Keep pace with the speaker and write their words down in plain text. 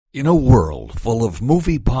In a world full of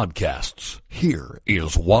movie podcasts, here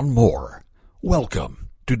is one more. Welcome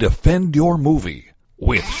to Defend Your Movie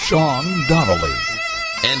with Sean Donnelly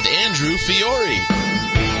and Andrew Fiore.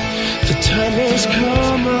 The time has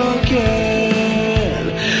come again.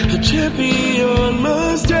 The champion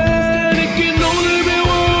must stand. It can only be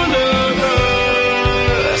one of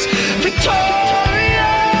us.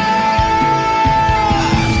 Victoria!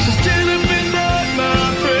 So stand up and fight,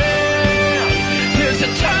 my friend. There's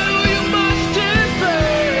a title you must defend.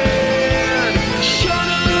 Shut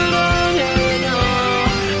it on and on.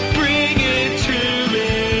 Bring it to me.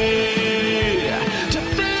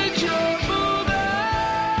 Defend your movie.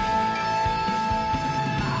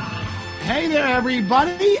 Hey there,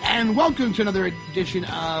 everybody, and welcome to another edition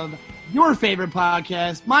of your favorite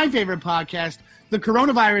podcast, my favorite podcast, the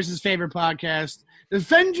coronavirus's favorite podcast,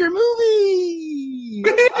 Defend Your Movie.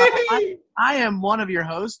 I am one of your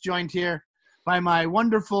hosts, joined here by my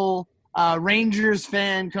wonderful Rangers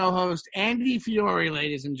fan co-host, Andy Fiore,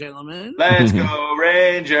 ladies and gentlemen. Let's go,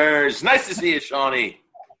 Rangers. Nice to see you, Shawnee.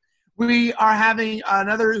 We are having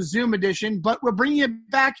another Zoom edition, but we're bringing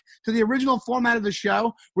it back to the original format of the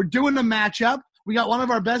show. We're doing a matchup. We got one of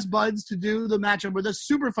our best buds to do the matchup with a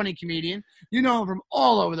super funny comedian. You know him from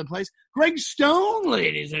all over the place. Greg Stone,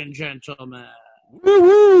 ladies and gentlemen.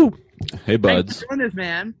 Woo-hoo! Hey, buds. Thanks for doing this,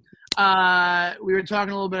 man. We were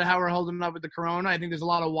talking a little bit of how we're holding up with the corona. I think there's a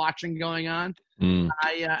lot of watching going on.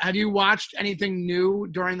 Have you watched anything new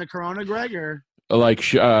during the corona, Greg? Or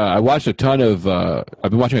I watched a ton of I've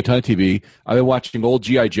been watching a ton of TV. I've been watching old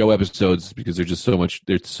G.I. Joe episodes because they're just so much,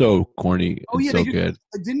 they're so corny and so good.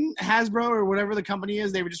 Didn't Hasbro or whatever the company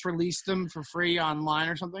is, they would just release them for free online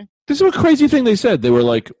or something? This is a crazy thing they said. They were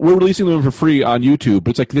like, we're releasing them for free on YouTube. But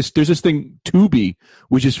it's like there's this thing, Tubi,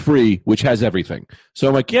 which is free, which has everything. So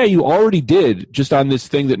I'm like, yeah, you already did, just on this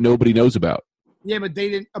thing that nobody knows about. Yeah, but they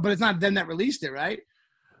didn't. But it's not them that released it, right?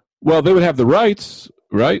 Well, they would have the rights,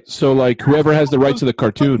 right? So like whoever has the rights to the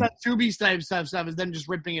cartoon. That Tubi type stuff is them just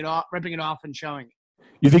ripping it off and showing it.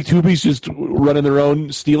 You think Tubi's just running their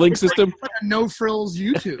own stealing system? It's like a no-frills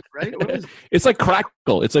YouTube, right? What is it? It's like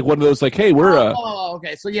Crackle. It's like one of those like, hey, we're Oh,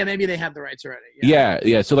 okay. So yeah, maybe they have the rights already.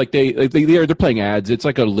 Yeah. So like they're playing ads. It's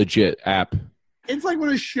like a legit app. It's like when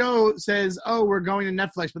a show says, "Oh, we're going to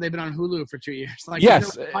Netflix," but they've been on Hulu for 2 years. Like,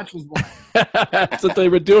 yes, that's what they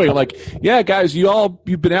were doing. I'm like, yeah, guys,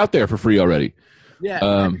 you've been out there for free already. Yeah.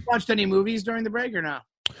 Have you watched any movies during the break or no?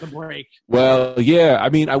 The break. Well, yeah. I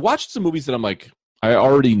mean, I watched some movies that I'm like, I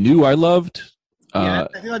already knew I loved. I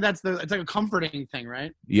feel like it's like a comforting thing,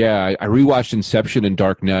 right? Yeah, I rewatched Inception and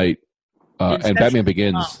Dark Knight and Batman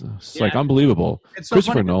Begins. It's like unbelievable. It's so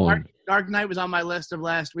Christopher funny. Nolan. Dark Knight was on my list of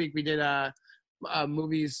last week. We did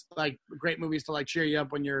movies, like great movies to like cheer you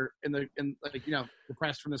up when you're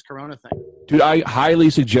depressed from this corona thing. Dude, I highly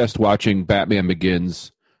suggest watching Batman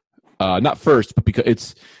Begins. Not first, but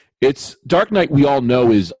because it's Dark Knight, we all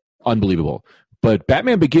know is unbelievable. But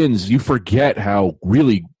Batman Begins, you forget how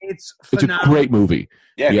really it's a great movie.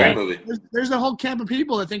 Yeah, great movie. There's a whole camp of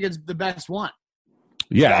people that think it's the best one.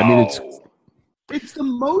 Yeah, I mean it's the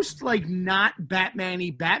most like not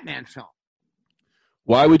Batman-y Batman film.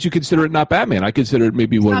 Why would you consider it not Batman? I consider it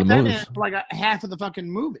maybe one of the most. Like a half of the fucking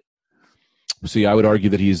movie. See, I would argue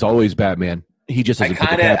that he's always Batman. He just doesn't.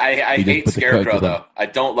 I hate Scarecrow though. I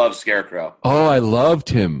don't love Scarecrow. Oh, I loved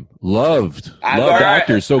him. Loved the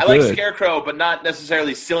actor. So good. I like Scarecrow, but not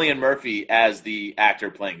necessarily Cillian Murphy as the actor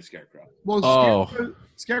playing Scarecrow. Well,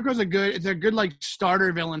 Scarecrow's a good like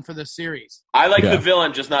starter villain for the series. I like the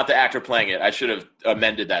villain, just not the actor playing it. I should have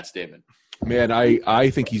amended that statement. Man, I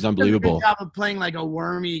think he's unbelievable. He does a good job of playing like a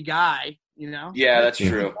wormy guy, you know? Yeah, that's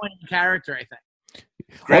true. Character, I think.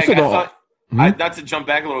 Greg, not to jump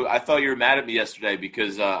back a little, I thought you were mad at me yesterday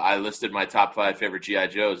because I listed my top 5 favorite G.I.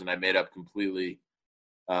 Joes and I made up completely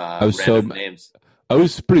random names. I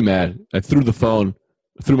was pretty mad. I threw the phone.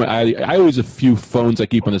 I always have a few phones I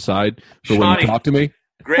keep on the side for when you talk to me.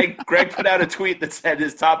 Greg put out a tweet that said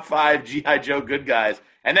his top 5 G.I. Joe good guys,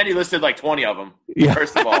 and then he listed like 20 of them,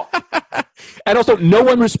 first of all. And also, no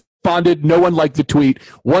one responded. No one liked the tweet.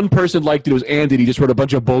 One person liked it. It was Andy. He just wrote a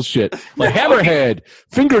bunch of bullshit. Like Hammerhead,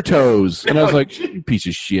 Finger Toes. And I was like, you piece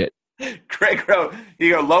of shit. Greg wrote,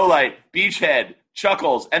 Lowlight, Beachhead,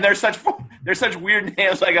 Chuckles. And they're such weird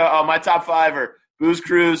names. Like, my top 5 are Booze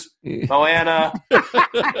Cruise, Moana,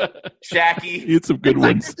 Shaggy. You had some good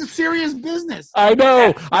ones. It's a serious business. I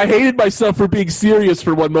know. I hated myself for being serious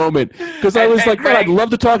for one moment. Because I was like, Greg, man, I'd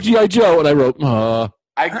love to talk G.I. Joe. And I wrote,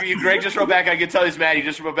 I agree. Greg just wrote back. I can tell he's mad. He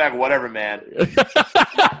just wrote back, whatever, man.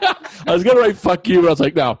 I was gonna write "fuck you," but I was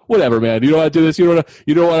like, no, whatever, man. You don't want to do this. You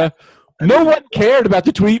don't want to. No one cared about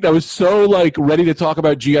the tweet. I was so like ready to talk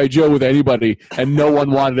about G.I. Joe with anybody, and no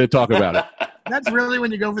one wanted to talk about it. That's really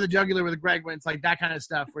when you go for the jugular with Greg, when it's like that kind of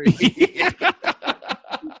stuff where he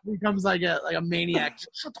becomes like a maniac.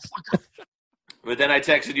 Shut the fuck up. But then I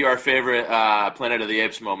texted you our favorite Planet of the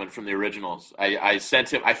Apes moment from the originals. I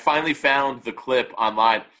sent him. I finally found the clip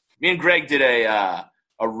online. Me and Greg did a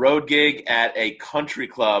road gig at a country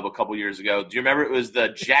club a couple years ago. Do you remember? It was the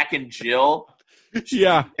Jack and Jill.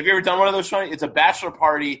 Yeah. Have you ever done one of those, Sean? It's a bachelor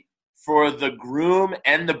party for the groom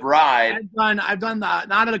and the bride. I've done that,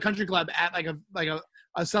 not at a country club, at like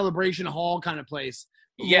a celebration hall kind of place.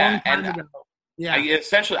 Yeah, and yeah.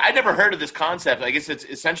 I never heard of this concept. I guess it's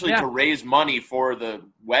essentially to raise money for the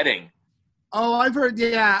wedding. Oh, I've heard.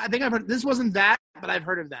 Yeah, I think I've heard. This wasn't that, but I've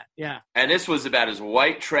heard of that. Yeah. And this was about as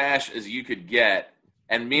white trash as you could get.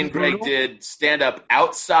 And me and Greg did stand up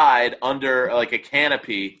outside under like a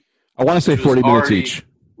canopy. I want to say 40 minutes each.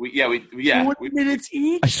 40 minutes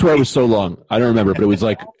each? I swear it was so long. I don't remember, but it was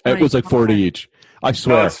like 40 each. I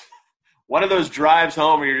swear. No, one of those drives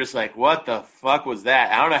home where you're just like, what the fuck was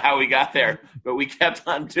that? I don't know how we got there, but we kept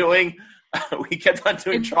on doing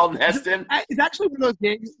Charlton Heston. It's actually one of those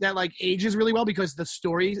gigs that like ages really well because the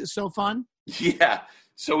story is so fun. Yeah.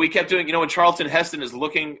 So we kept doing, when Charlton Heston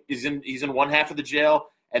he's in one half of the jail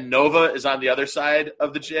and Nova is on the other side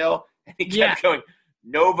of the jail. And he kept going,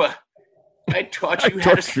 Nova, I taught you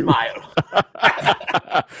how to smile.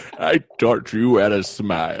 I taught you how to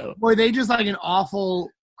smile. Were they just like an awful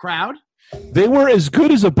crowd? They were as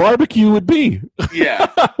good as a barbecue would be. Yeah.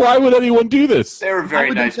 Why would anyone do this? They were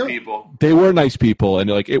very nice people. They were nice people, and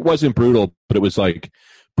like it wasn't brutal, but it was like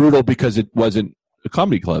brutal because it wasn't a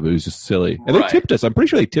comedy club. It was just silly. And they tipped us. I'm pretty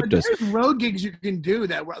sure they tipped us. There's road gigs you can do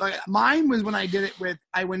that were like mine was when I did it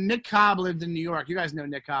when Nick Cobb lived in New York. You guys know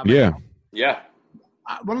Nick Cobb. Yeah. Right? Yeah.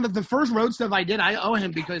 One of the first road stuff I did, I owe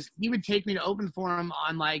him because he would take me to open for him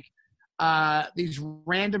on like these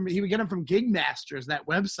random. He would get them from Gig Masters, that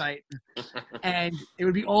website, and it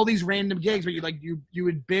would be all these random gigs where you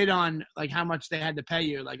would bid on like how much they had to pay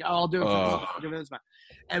you. Like, I'll do it for this, I'll do it for this much.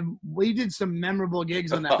 And we did some memorable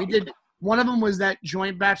gigs on that. We did. One of them was that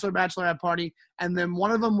joint bachelorette party, and then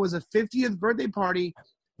one of them was a 50th birthday party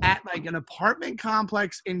at like an apartment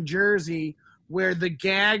complex in Jersey. Where the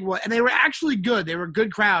gag was, and they were actually good. They were a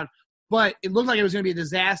good crowd, but it looked like it was going to be a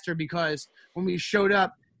disaster because when we showed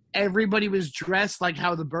up, everybody was dressed like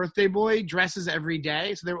how the birthday boy dresses every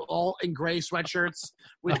day. So they were all in gray sweatshirts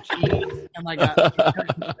with jeans and like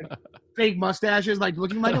fake mustaches, like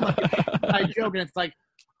looking like a joke. And it's like,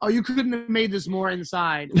 oh, you couldn't have made this more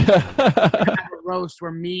inside. Have a roast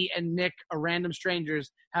where me and Nick, random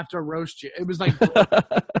strangers, have to roast you. It was like.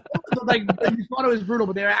 Like you thought it was brutal,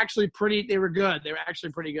 but they were actually they were good. They were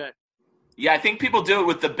actually pretty good. Yeah, I think people do it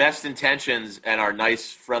with the best intentions and are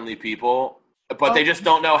nice, friendly people, but they just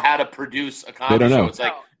don't know how to produce a comedy show. It's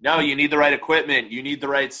like, no, you need the right equipment. You need the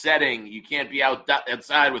right setting. You can't be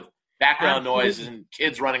outside with background noise and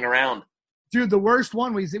kids running around. Dude, the worst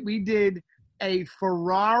one was that we did a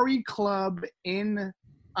Ferrari club in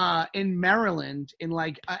Maryland, in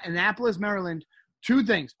like Annapolis, Maryland. Two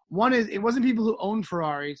things. One is it wasn't people who owned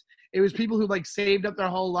Ferraris. It was people who like saved up their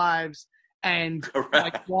whole lives and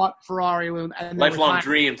like bought Ferrari. And lifelong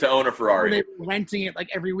dream to own a Ferrari. They were renting it like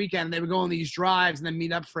every weekend. They would go on these drives and then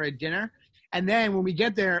meet up for a dinner. And then when we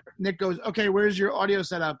get there, Nick goes, "Okay, where's your audio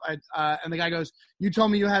setup?" And the guy goes, "You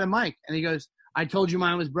told me you had a mic." And he goes, "I told you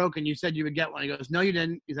mine was broken. You said you would get one." He goes, "No, you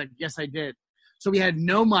didn't." He's like, "Yes, I did." So we had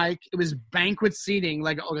no mic. It was banquet seating,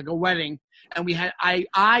 like a wedding. And we had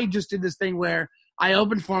I just did this thing where I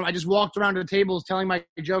opened for him. I just walked around to the tables telling my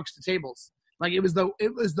jokes to tables. Like it was the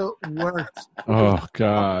worst. Oh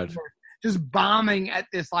God! Just bombing at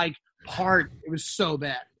this like part. It was so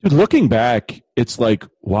bad. Dude, looking back, it's like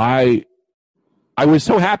why I was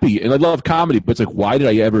so happy and I love comedy, but it's like why did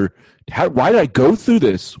I go through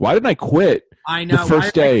this? Why didn't I quit? I know. The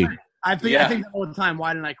first day. I think all the time.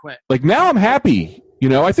 Why didn't I quit? Like now I'm happy.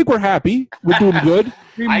 I think we're happy. We're doing good.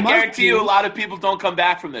 I guarantee you a lot of people don't come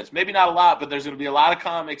back from this. Maybe not a lot, but there's going to be a lot of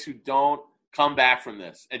comics who don't come back from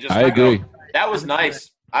this. And just I agree. That was nice.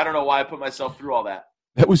 I don't know why I put myself through all that.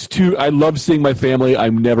 That was I love seeing my family.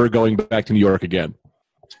 I'm never going back to New York again.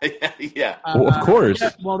 Yeah. Well, of course.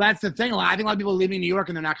 Well, that's the thing. I think a lot of people are leaving New York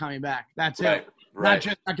and they're not coming back. That's it. Right. Not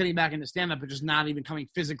just not getting back into stand-up, but just not even coming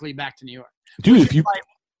physically back to New York. Dude, if you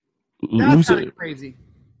lose it. Crazy.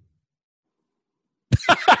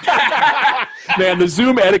 Man, the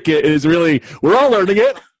Zoom etiquette is really, we're all learning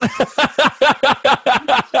it.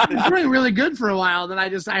 It's doing really good for a while. Then I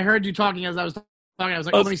heard you talking as I was talking. I was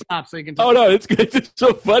like, let me stop so you can talk. Oh, no, it's good. It's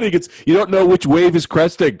so funny. You don't know which wave is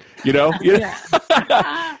cresting, Yeah.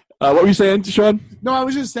 What were you saying, Sean? No, I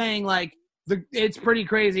was just saying, like, it's pretty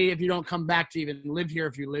crazy if you don't come back to even live here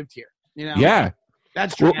if you lived here. You know? Yeah.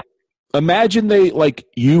 That's true. Well, imagine when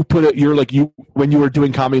you were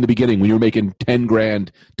doing comedy in the beginning, when you were making 10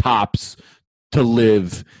 grand tops to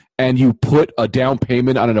live, and you put a down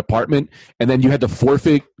payment on an apartment, and then you had to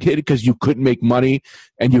forfeit it because you couldn't make money,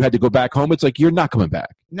 and you had to go back home. It's like, you're not coming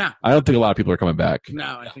back. No. I don't think a lot of people are coming back.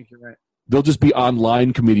 No, I think you're right. They'll just be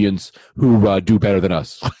online comedians who do better than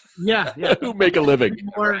us. Yeah. Who make a living.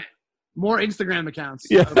 More Instagram accounts.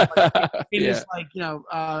 Yeah.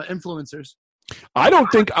 Influencers. I don't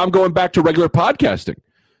think I'm going back to regular podcasting.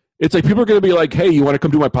 It's like people are going to be like, hey, you want to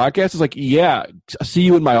come do my podcast? It's like, yeah, see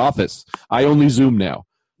you in my office. I only Zoom now.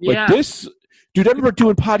 Yeah. Like this, dude, I remember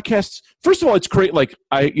doing podcasts. First of all, it's great. Like,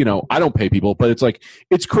 I don't pay people, but it's like,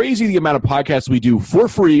 it's crazy the amount of podcasts we do for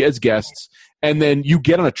free as guests. And then you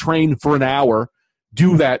get on a train for an hour,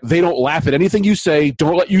 do that. They don't laugh at anything you say,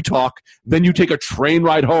 don't let you talk. Then you take a train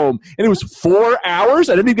ride home. And it was 4 hours.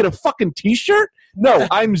 I didn't even get a fucking t-shirt. No,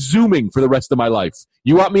 I'm Zooming for the rest of my life.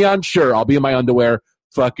 You want me on? Sure. I'll be in my underwear.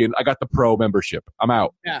 Fucking, I got the pro membership. I'm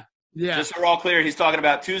out. Yeah. Yeah. Just so we're all clear, he's talking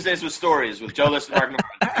about Tuesdays with Stories with Joe List and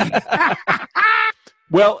Mark.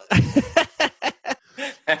 Well,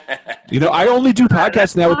 I only do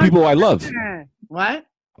podcasts now with people I love. What?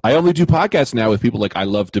 I only do podcasts now with people like I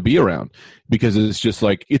love to be around because it's just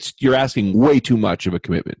like you're asking way too much of a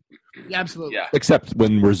commitment. Yeah, absolutely. Yeah. Except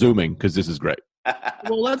when we're Zooming because this is great.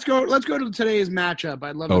 Well, let's go to today's matchup.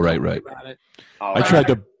 I'd love to talk about it.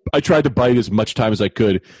 I tried to bite as much time as I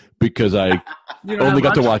could because I only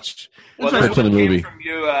got to watch clips of the movie. From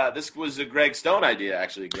you, this was a Greg Stone idea,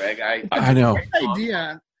 actually, Greg. I know. Great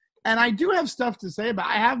idea, and I do have stuff to say, but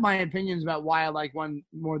I have my opinions about why I like one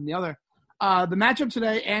more than the other. The matchup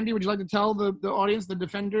today, Andy, would you like to tell the audience, the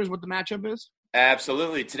defenders, what the matchup is?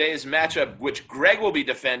 Absolutely. Today's matchup, which Greg will be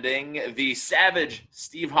defending, the Savage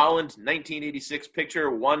Steve Holland 1986 picture,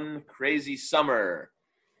 One Crazy Summer.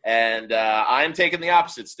 And I'm taking the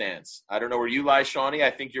opposite stance. I don't know where you lie, Shawnee.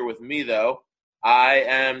 I think you're with me, though. I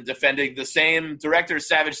am defending the same director,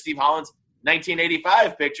 Savage Steve Holland's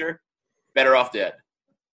 1985 picture, Better Off Dead.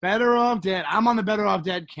 Better Off Dead. I'm on the Better Off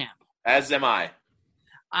Dead camp. As am I.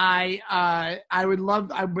 I would love,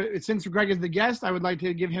 since Greg is the guest, I would like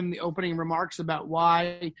to give him the opening remarks about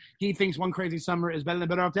why he thinks One Crazy Summer is better than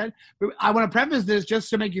Better Off Dead. But I want to preface this just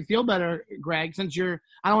to make you feel better, Greg, since I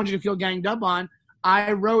don't want you to feel ganged up on.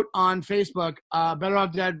 I wrote on Facebook, Better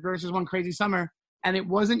Off Dead versus One Crazy Summer, and it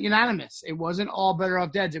wasn't unanimous. It wasn't all Better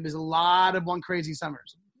Off Deads. It was a lot of One Crazy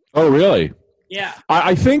Summers. Oh, really? Yeah.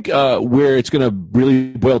 I think where it's going to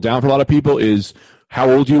really boil down for a lot of people is how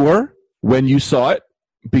old you were when you saw it,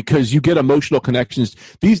 because you get emotional connections.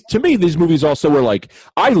 To me, these movies also were like,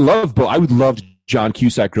 I would love John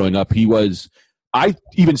Cusack growing up. I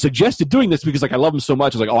even suggested doing this because like I love him so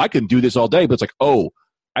much. I was like, I can do this all day. But it's like,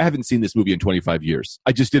 I haven't seen this movie in 25 years.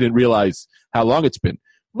 I just didn't realize how long it's been.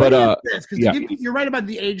 But you're right about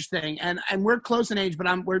the age thing, and we're close in age,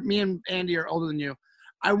 but me and Andy are older than you.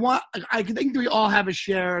 I think we all have a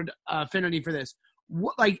shared affinity for this.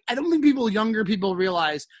 I don't think younger people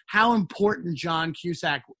realize how important John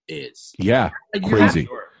Cusack is. Yeah, crazy.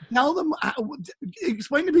 Tell them,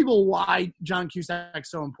 explain to people why John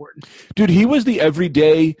Cusack's so important. Dude, he was the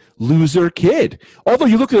everyday loser kid. Although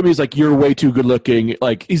you look at him, he's like, you're way too good looking.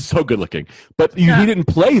 Like, he's so good looking. But he didn't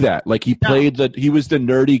play that. Like, he was the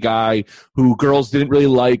nerdy guy who girls didn't really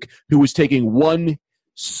like, who was taking one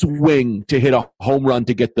swing to hit a home run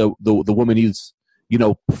to get the woman he's,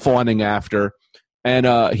 fawning after.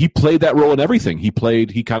 And he played that role in everything. He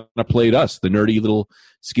kind of played us, the nerdy little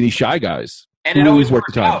skinny shy guys. And it always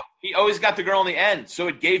worked out. He always got the girl in the end, so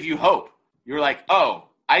it gave you hope. You were like,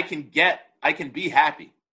 I can be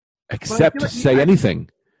happy. Except to say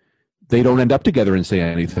anything. They don't end up together and say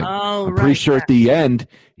anything. I'm pretty sure at the end,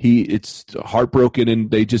 it's heartbroken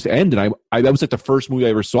and they just end. And that was like the first movie I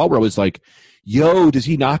ever saw where I was like, yo, does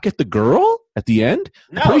he not get the girl at the end?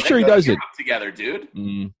 No, I'm pretty sure he doesn't. Together, dude.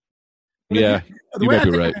 Yeah, you might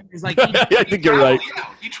be right. I think you're right.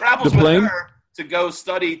 He travels with her to go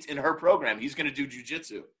study in her program. He's going to do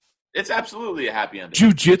jujitsu. It's absolutely a happy ending.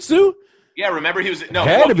 Jujitsu? Yeah, remember he was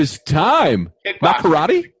ahead of his time. Not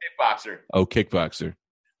karate? Kickboxer. Oh, kickboxer.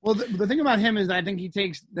 Well, the thing about him is that I think he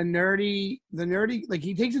takes the nerdy, like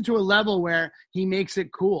he takes it to a level where he makes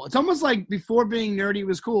it cool. It's almost like before being nerdy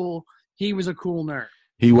was cool, he was a cool nerd.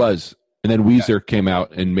 He was. And then Weezer came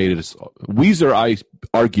out and made it. Weezer, I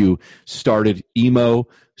argue, started emo,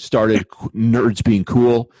 started nerds being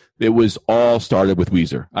cool. It was all started with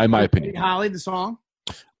Weezer, in my opinion. Holly, the song?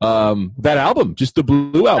 That album, just the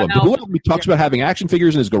Blue album. The Blue album, he talks about having action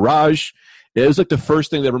figures in his garage It was like the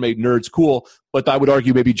first thing that ever made nerds cool. But I would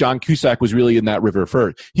argue maybe John Cusack was really in that river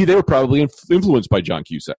first. They were probably influenced by John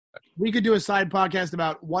Cusack. We could do a side podcast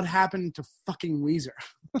about what happened to fucking Weezer.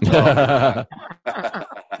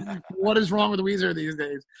 What is wrong with Weezer these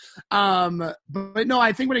days? But no,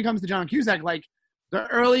 I think when it comes to John Cusack, like the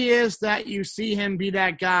earliest that you see him be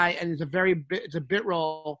that guy, and it's a bit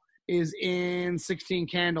role, is in 16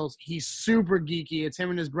 Candles. He's super geeky. It's him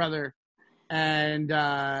and his brother, and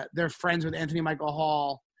they're friends with Anthony Michael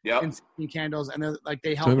Hall in 16 Candles, and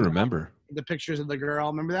they help. I don't even remember the pictures of the girl.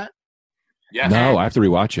 Remember that? Yeah. No, I have to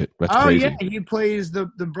rewatch it. That's crazy. Yeah, he plays the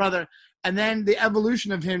brother, and then the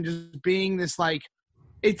evolution of him just being this like,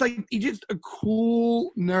 it's like he's just a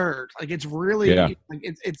cool nerd. Like it's really like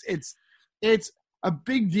it's a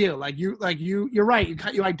big deal. You're right.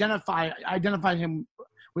 You identified him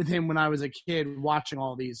with him when I was a kid watching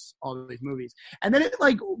all these movies, and then it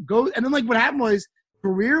like goes, and then like what happened was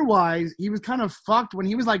career wise he was kind of fucked when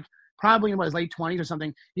he was like probably in his late 20s or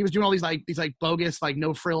something. He was doing all these bogus like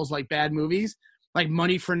no frills like bad movies like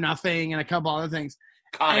Money for Nothing and a couple other things.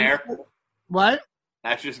 Con Air. What?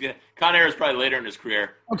 That's just good. Con Air was probably later in his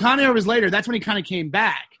career. Oh, Con Air was later. That's when he kind of came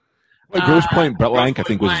back. Grosse Pointe Blank, I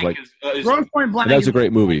think, was like. Grosse Pointe Blank. That was a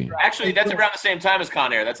great movie. Actually, that's around the same time as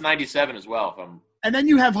Con Air. That's 97 as well. And then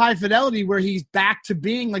you have High Fidelity, where he's back to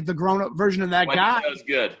being like the grown-up version of that guy. That was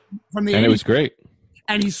good. From the and 80s. It was great.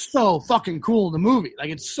 And he's so fucking cool in the movie. Like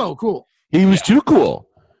it's so cool. He was too cool.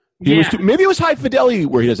 Maybe it was High Fidelity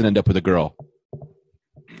where he doesn't end up with a girl.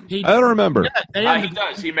 I don't remember. Yeah, he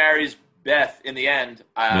does. He marries Beth in the end.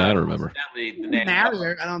 I don't remember. He marry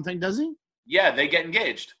her, I don't think, does he? Yeah, they get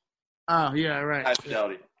engaged. Oh, yeah, right. High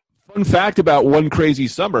Fidelity. Fun fact about One Crazy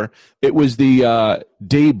Summer, it was the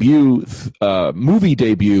movie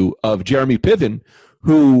debut of Jeremy Piven,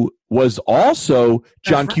 who was also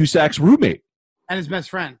John Cusack's roommate. And his best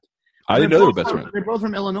friend. I didn't know they were best friends. They're both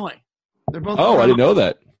from Illinois. They're both. I didn't know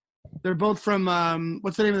that. They're both from,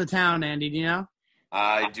 what's the name of the town, Andy? Do you know?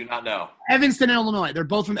 I do not know. Evanston, Illinois. They're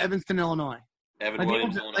both from Evanston, Illinois.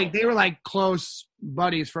 Williams, Illinois. They were like close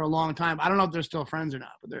buddies for a long time. I don't know if they're still friends or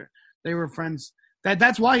not, but they were friends.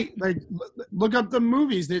 That's why, like, look up the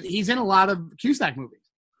movies. That he's in a lot of Cusack movies.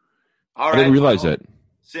 All right. I didn't realize that.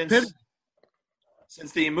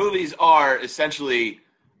 Since the movies are essentially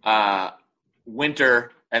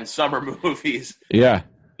winter and summer movies, yeah,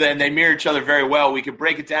 then they mirror each other very well. We could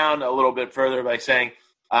break it down a little bit further by saying,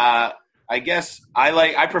 I guess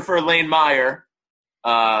I prefer Lane Meyer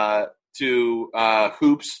to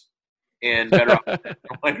Hoops in Better Off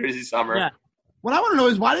One Crazy Summer. Yeah. What I want to know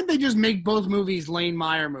is why didn't they just make both movies Lane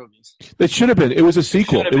Meyer movies? It should have been. It was a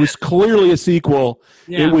sequel. It was clearly a sequel.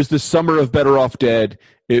 Yeah. It was the summer of Better Off Dead.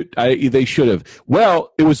 They should have.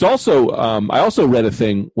 Well, it was also. I also read a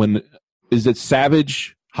thing is it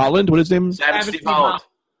Savage Holland? What is his name? Savage Steve Holland.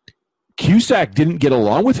 Cusack didn't get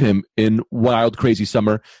along with him in Wild Crazy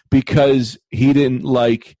Summer because he didn't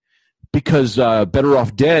Better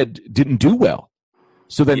Off Dead didn't do well.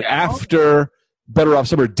 So then after Better Off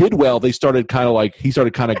Summer did well, he started kind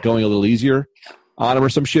of going a little easier on him or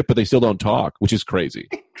some shit, but they still don't talk, which is crazy.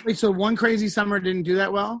 Wait, so One Crazy Summer didn't do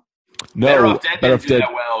that well? No, Better Off Dead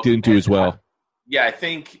didn't do as well. Yeah, I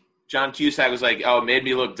think John Cusack was like, it made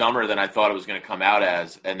me look dumber than I thought it was going to come out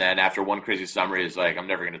as. And then after One Crazy Summer, he's like, I'm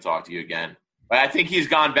never going to talk to you again. But I think he's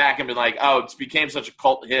gone back and been like, it became such a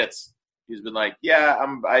cult hits. He's been like,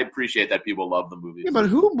 I appreciate that people love the movie. Yeah, but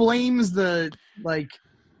who blames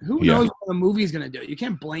who knows what the movie's going to do? You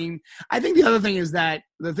can't blame. I think the other thing is that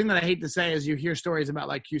the thing that I hate to say is you hear stories about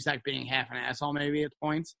like Cusack being half an asshole maybe at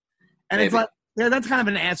points. And maybe. It's like, that's kind of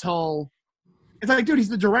an asshole. It's like, dude, he's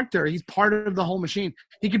the director. He's part of the whole machine.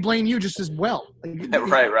 He could blame you just as well.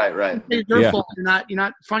 Right. It's your fault. You're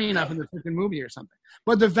not funny enough in the freaking movie or something.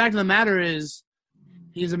 But the fact of the matter is,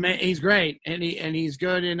 he's great and he's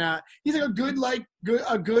good in he's like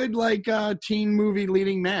a good teen movie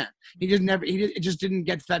leading man. He just didn't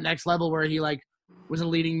get to that next level where he like was a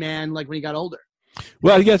leading man like when he got older.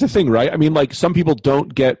 Well, yeah, that's the thing, right? I mean, like some people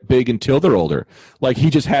don't get big until they're older. Like he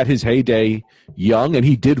just had his heyday young and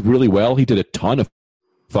he did really well. He did a ton of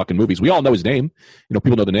fucking movies. We all know his name.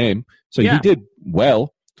 People know the name. So he did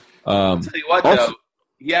well. I'll tell you what, though.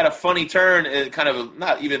 He had a funny turn, kind of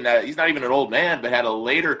not even that. He's not even an old man, but had a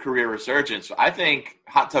later career resurgence. I think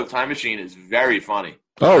Hot Tub Time Machine is very funny.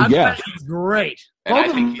 Oh yeah, he's great. And I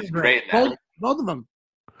think he's great in that. Both of them.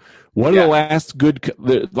 One of the last good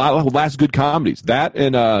comedies. That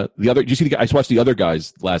and the other. Did you see the guy? I watched The Other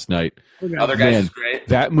Guys last night. Other Guys is great.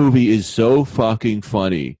 That movie is so fucking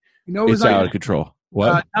funny. It's out of control.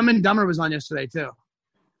 What? Dumb and Dumber was on yesterday too.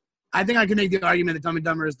 I think I can make the argument that Dumb and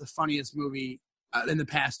Dumber is the funniest movie in the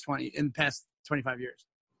past 25 years.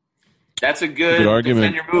 That's a good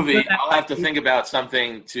argument. Defend your movie. I'll have to think about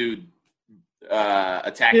something to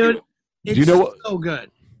attack Dude, you. It's Do you know what? so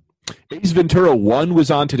good. Ace Ventura 1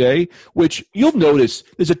 was on today, which you'll notice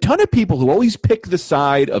there's a ton of people who always pick the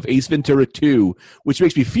side of Ace Ventura 2, which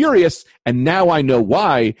makes me furious, and now I know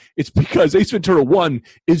why. It's because Ace Ventura 1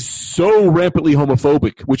 is so rampantly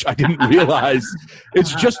homophobic, which I didn't realize.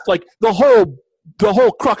 It's just like the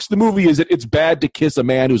whole crux of the movie is that it's bad to kiss a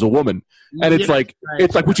man who's a woman. And it's like,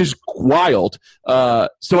 which is wild.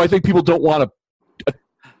 So I think people don't want to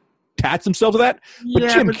attach themselves to that. But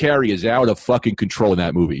Jim Carrey is out of fucking control in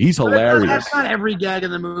that movie. He's hilarious. That's not every gag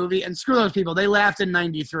in the movie. And screw those people. They laughed in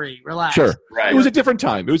 93. Relax. Sure. Right. It was a different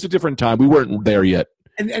time. We weren't there yet.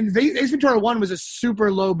 And Ace Ventura 1 was a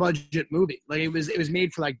super low budget movie. Like it was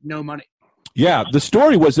made for like no money. Yeah, the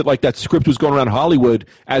story was that like that script was going around Hollywood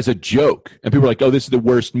as a joke, and people were like, "Oh, this is the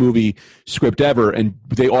worst movie script ever," and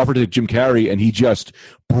they offered it to Jim Carrey, and he just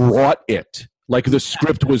brought it. Like the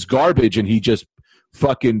script was garbage, and he just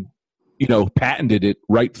fucking, patented it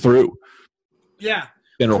right through. Yeah.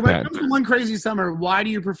 General So when it patent. comes to One Crazy Summer, why do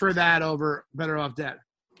you prefer that over Better Off Dead?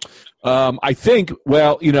 I think,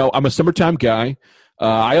 well, I'm a summertime guy.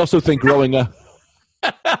 I also think growing up.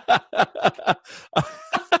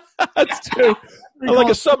 That's true. I like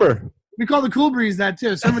a summer. We call the Cool Breeze that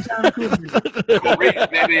too. Summertime Cool Breeze. Cool Breeze,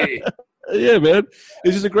 baby. Yeah, man.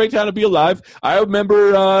 It's just a great time to be alive. I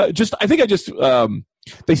remember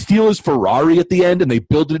they steal his Ferrari at the end and they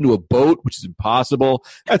build it into a boat, which is impossible.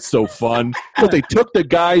 That's so fun. But they took the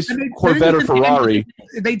guy's Corvette or Ferrari.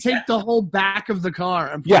 They take the whole back of the car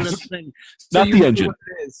and put Yes. it in the thing. So Not you the know engine. what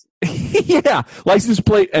it is. Yeah, license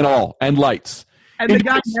plate and all, and lights. And the Into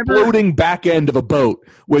guy the never. exploding back end of a boat,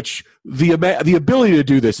 which the ability to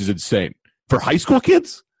do this is insane. For high school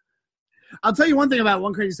kids? I'll tell you one thing about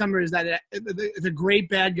One Crazy Summer is that it's a great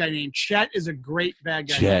bad guy named Chet is a great bad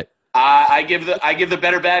guy. Chet. I give the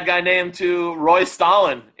better bad guy name to Roy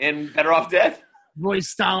Stalin in Better Off Dead. Roy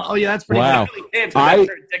Stalin. Oh yeah, that's pretty Wow. good. Named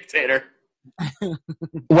after a dictator.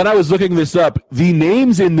 When I was looking this up, the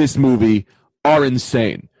names in this movie are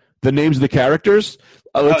insane. The names of the characters.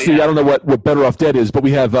 Let's see. I don't know what Better Off Dead is, but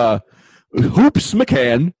we have Hoops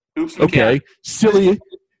McCann. Oops, Okay. Silly.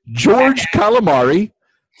 George Calamari.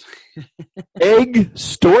 Egg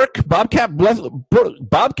Stork. Bobcat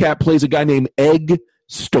plays a guy named Egg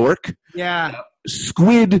Stork. Yeah.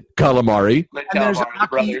 Squid Calamari. Like And there's Calamari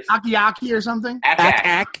brothers. Aki or something.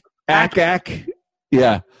 Ak.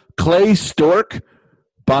 Yeah. Clay Stork.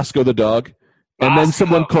 Bosco the dog. And then Bosco.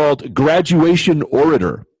 someone called Graduation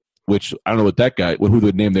Orator, which I don't know what that guy, who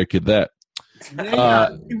would name their kid that.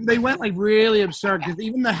 They went like really absurd because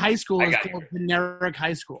even the high school is got called generic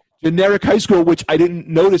high school. Generic high school, which I didn't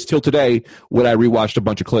notice till today when I rewatched a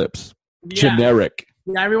bunch of clips. Yeah. Generic.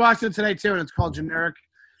 Yeah, I rewatched it today too, and it's called generic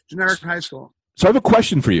high school. So I have a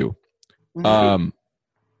question for you. Mhm.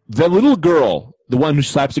 The little girl, the one who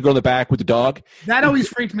slaps the girl in the back with the dog. That always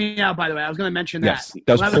freaked me out. By the way, I was going to mention that. Yes,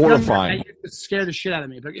 that was When I younger, horrifying. it scared the shit out of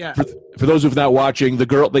me. But yeah, For those who've not watching, the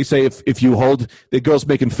girl, they say if you hold, the girl's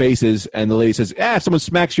making faces, and the lady says, if someone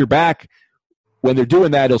smacks your back, when they're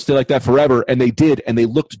doing that, it'll stay like that forever. And they did, and they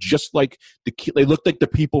looked just like they looked like the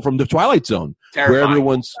people from the Twilight Zone, Terrifying. where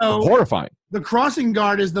everyone's horrifying. the crossing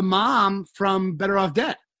guard is the mom from Better Off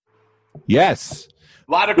Dead. Yes.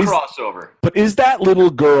 A lot of crossover. But is that little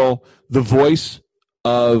girl the voice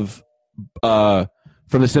of from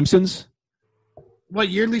The Simpsons? What,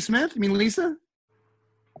 Yeardley Smith? You mean Lisa?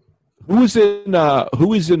 Who is in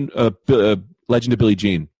Legend of Billie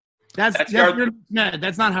Jean? That's Yeardley. Yeardley Smith.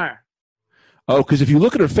 That's not her. Oh, because if you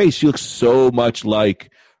look at her face, she looks so much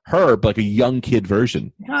like her, but like a young kid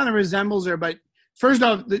version. She kind of resembles her, but first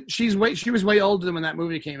off, she was way older than when that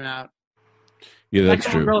movie came out. Yeah, that's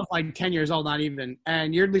That true. girl was like 10 years old, not even.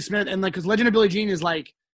 And Yeardley Smith, and like, because Legend of Billie Jean is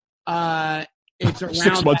like, it's around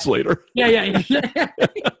 6 months later. Yeah.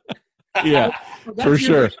 Yeah, That's for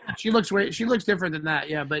sure. She looks different than that.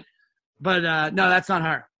 Yeah, but no, that's not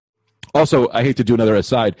her. Also, I hate to do another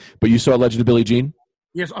aside, but you saw Legend of Billie Jean?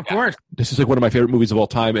 Yes, of course. This is like one of my favorite movies of all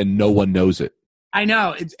time, and no one knows it. I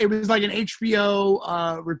know. It was like an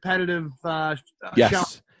HBO repetitive show.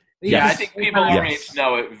 Yes. Yeah, I Yes. think people our age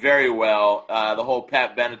know it very well. The whole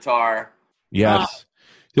Pat Benatar. Yes.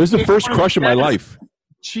 It was the first crush of my life.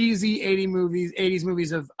 Cheesy 80s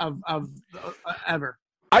movies of ever.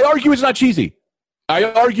 I argue it's not cheesy. I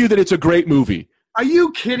argue that it's a great movie. Are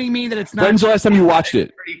you kidding me that it's not? When's the last time you watched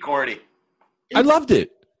it? Pretty corny. I loved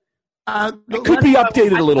it. It could be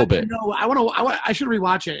updated a little bit. No, I should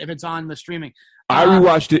rewatch it if it's on the streaming. I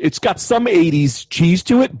rewatched it. It's got some 80s cheese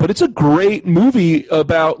to it, but it's a great movie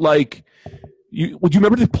about, like, Would you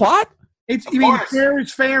remember the plot? You mean fair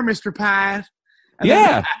is fair, Mr. Pie.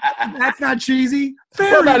 Yeah. That's not cheesy.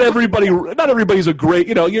 Well, not everybody's a great,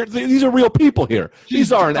 these are real people here.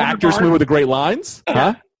 These aren't actors with the great lines.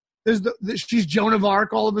 Huh? She's Joan of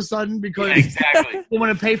Arc all of a sudden because they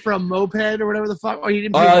want to pay for a moped or whatever the fuck.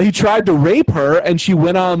 He tried to rape her and she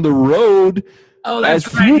went on the road as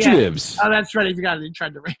fugitives. Yeah. Oh, that's right. He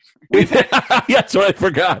tried to rape her. Yeah, that's what I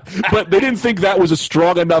forgot. But they didn't think that was a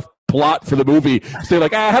strong enough plot for the movie. So they're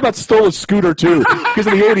like, how about stole a scooter too? Because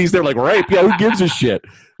in the 80s, they're like, rape. Yeah, who gives a shit?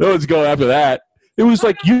 No one's going after that. It was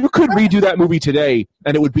like you could redo that movie today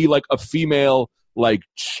and it would be like a female, like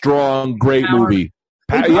strong, great movie.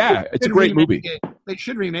 Yeah, it's a great movie. They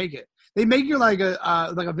should remake it. They make you like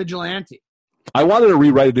a vigilante. I wanted to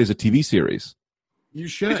rewrite it as a TV series. You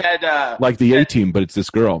should. We've had, like the A-Team, but it's this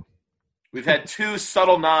girl. We've had 2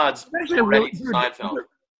 subtle nods already to Seinfeld.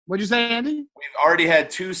 What'd you say, Andy? We've already had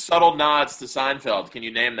 2 subtle nods to Seinfeld. Can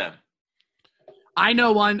you name them? I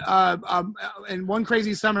know one. In One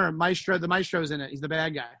Crazy Summer, the Maestro's in it. He's the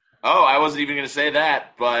bad guy. Oh, I wasn't even going to say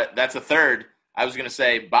that, but that's a third. I was going to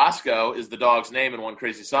say Bosco is the dog's name in One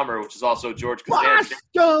Crazy Summer, which is also George Costanza's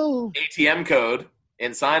ATM code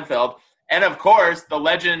in Seinfeld. And, of course, the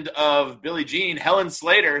legend of Billie Jean, Helen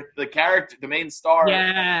Slater, the main star of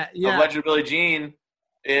Legend of Billie Jean,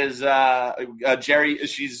 is Jerry.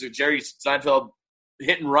 She's Jerry Seinfeld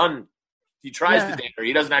hit and run. He tries to date her.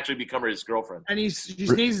 He doesn't actually become his girlfriend. And she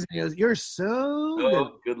sneezes and he goes, "You're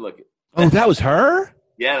so good looking." Oh, that was her?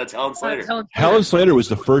 Yeah, that's Helen Slater. Helen Slater was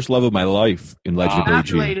the first love of my life in Legend of Billie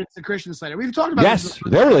Jean. Related to Christian Slater. We've talked about this. Yes,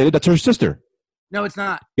 they're related. That's her sister. No, it's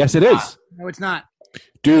not. Yes, it is. No, it's not.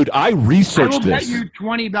 Dude, I researched this. I will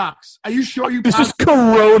bet you $20. Are you sure This is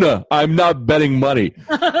Corona. I'm not betting money.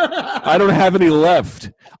 I don't have any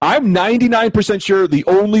left. I'm 99% sure. The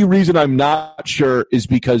only reason I'm not sure is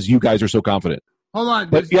because you guys are so confident. Hold on.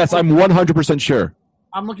 But yes, I'm 100% sure.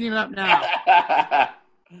 I'm looking it up now.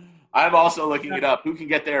 I'm also looking it up. Who can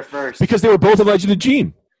get there first? Because they were both in Legend of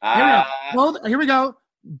Jean. Here we go.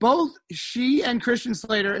 Both she and Christian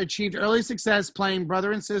Slater achieved early success playing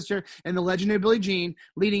brother and sister in The Legend of Billie Jean,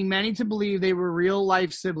 leading many to believe they were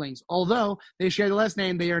real-life siblings. Although they share the last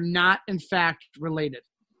name, they are not, in fact, related.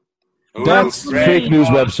 That's a fake news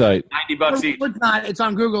website. $90 each. It's not. It's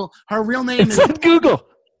on Google. Her real name is on Google.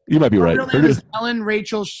 You might be right. Her real name is Ellen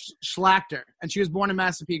Rachel Schlachter, and she was born in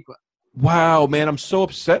Massapequa. Wow, man, I'm so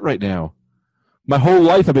upset right now. My whole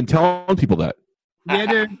life I've been telling people that. Yeah,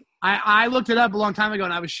 dude. I looked it up a long time ago,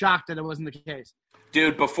 and I was shocked that it wasn't the case.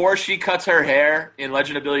 Dude, before she cuts her hair in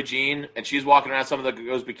Legend of Billie Jean, and she's walking around some of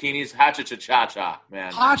those bikinis, ha-cha-cha-cha-cha,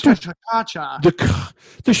 man. Ha-cha-cha-cha-cha.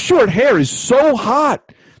 The short hair is so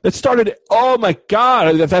hot. That started, oh, my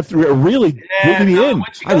God. That really blew me in.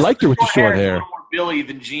 I liked her with the short hair. A little more Billy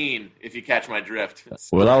than Jean, if you catch my drift.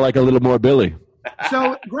 Well, I like a little more Billy.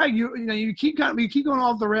 So, Greg, you keep going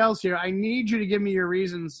off the rails here. I need you to give me your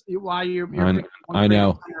reasons why you're I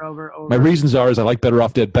know. Over. My reasons are I like Better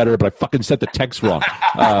Off Dead better, but I fucking said the text wrong.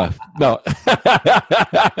 No.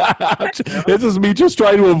 This is me just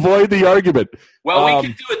trying to avoid the argument. Well, we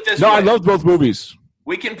can do it this way. No, I loved both movies.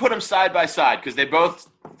 We can put them side by side because they both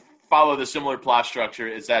follow the similar plot structure,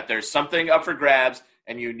 is that there's something up for grabs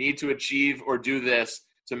and you need to achieve or do this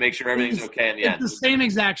to make sure everything's okay in the end. It's the same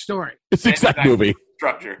exact story. It's the exact movie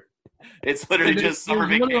structure. It's literally just summer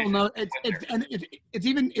vacation.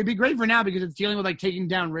 It'd be great for now because it's dealing with like taking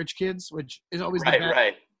down rich kids, which is always the best.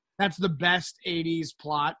 Right. That's the best 80s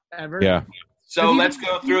plot ever. Yeah. So let's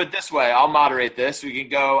go through it this way. I'll moderate this. We can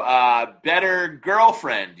go better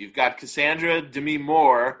girlfriend. You've got Cassandra Demi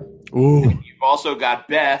Moore. Ooh. You've also got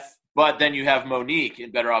Beth, but then you have Monique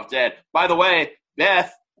in Better Off Dead. By the way,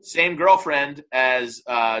 Beth, same girlfriend as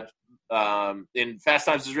in Fast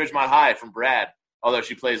Times at Ridgemont High from Brad, although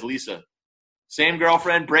she plays Lisa. Same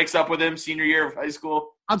girlfriend, breaks up with him senior year of high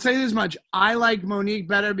school. I'll tell you this much. I like Monique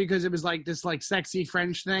better because it was like this like sexy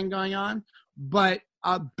French thing going on. But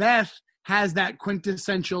Beth has that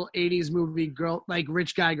quintessential 80s movie girl, like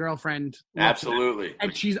rich guy girlfriend. Absolutely.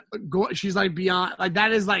 And she's like beyond, like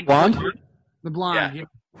that is like blonde? The blonde.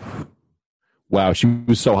 Yeah. Wow, she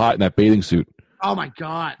was so hot in that bathing suit. Oh my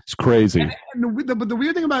God. It's crazy. And the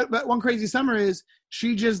weird thing about One Crazy Summer is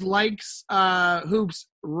she just likes hoops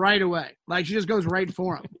right away. Like she just goes right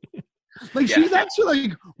for him. Like she's actually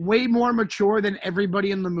like way more mature than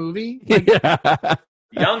everybody in the movie. Like,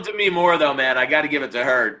 Young Demi Moore though, man, I got to give it to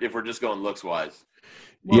her if we're just going looks wise.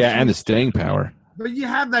 Well, and the staying power. But you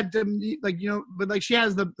have that, like but like she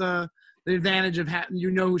has the the advantage of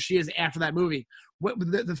you know who she is after that movie. What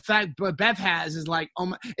the fact what Beth has is like, oh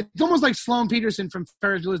my, it's almost like Sloane Peterson from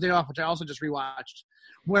Ferris Bueller's Day Off, which I also just rewatched,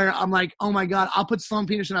 where I'm like, oh my God, I'll put Sloane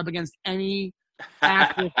Peterson up against any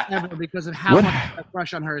actress ever because of how much I had a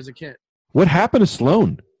crush on her as a kid. What happened to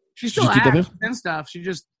Sloane? She still acts and stuff. She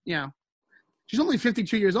just, she's only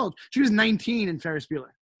 52 years old. She was 19 in Ferris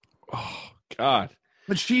Bueller. Oh, God.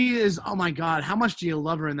 But she is, oh my God, how much do you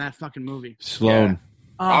love her in that fucking movie? Sloane. Yeah.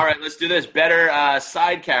 All right, let's do this. Better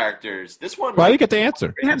side characters. This one. Well, I didn't get the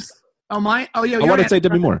answer. Yeah. I want to say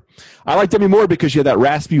Demi Moore. I like Demi Moore because she had that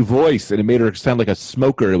raspy voice and it made her sound like a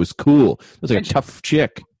smoker. It was cool. It was like a tough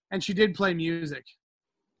chick. And she did play music.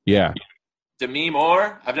 Yeah. Demi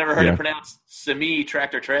Moore. I've never heard it pronounced Semi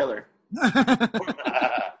Tractor Trailer.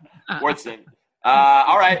 Worthing.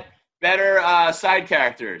 All right. Better side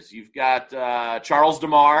characters. You've got Charles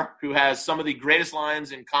DeMar, who has some of the greatest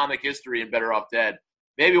lines in comic history in Better Off Dead.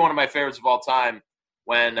 Maybe one of my favorites of all time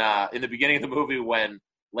when in the beginning of the movie when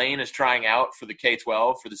Lane is trying out for the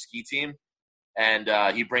K-12 for the ski team, and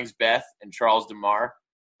he brings Beth and Charles DeMar,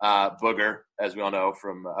 Booger, as we all know,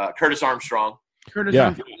 from Curtis Armstrong.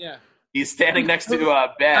 Armstrong, yeah. He's standing next to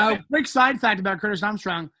Beth. Quick side fact about Curtis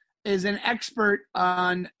Armstrong is an expert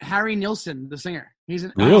on Harry Nilsson, the singer. He's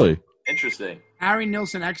an really interesting Harry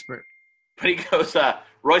Nilsson expert. But he goes,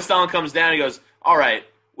 Roy Stalin comes down. He goes, all right,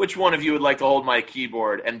 which one of you would like to hold my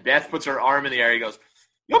keyboard? And Beth puts her arm in the air. He goes,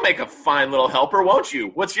 you'll make a fine little helper, won't you?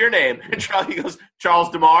 What's your name? And Charlie goes, Charles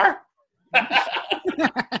DeMar.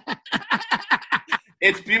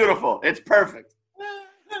 It's beautiful. It's perfect.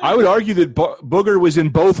 I would argue that Booger was in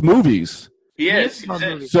both movies. He is.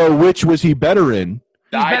 So which was he better in?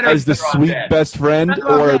 As the sweet best friend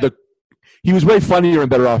or the... He was way funnier in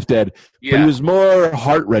Better Off Dead, but he was more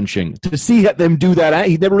heart-wrenching. To see them do that,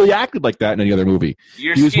 he never really acted like that in any other movie.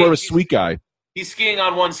 He was more of a sweet guy. He's skiing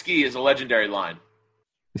on one ski is a legendary line.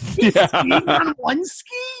 He's skiing on one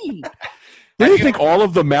ski. Don't you think all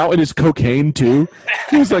of the mountain is cocaine, too?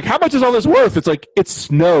 He was like, how much is all this worth? It's like, it's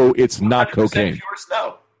snow, it's not cocaine. Pure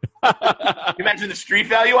snow. Can you imagine the street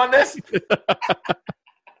value on this?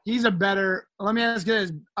 He's a better, let me ask you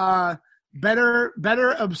this,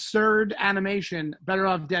 better absurd animation, Better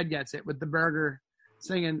Off Dead gets it with the burger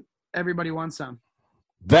singing Everybody Wants Some.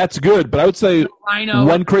 That's good, but I would say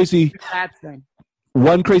One Crazy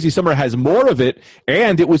Summer has more of it,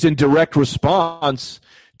 and it was in direct response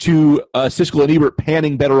to Siskel and Ebert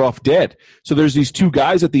panning Better Off Dead. So there's these two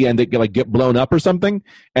guys at the end that get blown up or something,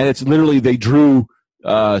 and it's literally they drew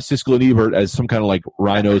Siskel and Ebert as some kind of like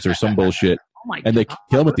rhinos or some bullshit. Oh my and God. They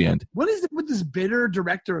kill him at the end. What is it with this bitter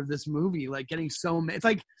director of this movie? Like getting so it's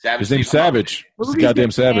like his name's Savage. It's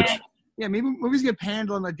goddamn Savage. Yeah, maybe movies get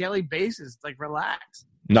panned on a daily basis. Like relax.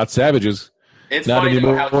 Not Savages. It's not funny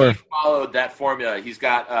anymore. How he followed that formula. You've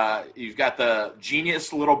got the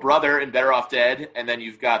genius little brother in Better Off Dead, and then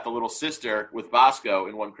you've got the little sister with Bosco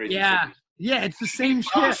in One Crazy City. Yeah, it's the same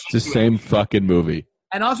shit. It's the same fucking movie.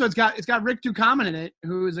 And also, it's got Rick Ducommun in it,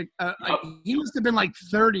 who is he must have been like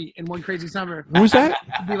 30 in One Crazy Summer. Who's that?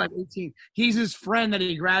 He'd be like 18. He's his friend that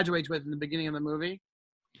he graduates with in the beginning of the movie.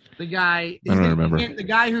 The guy. I don't remember. The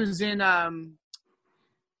guy who's in.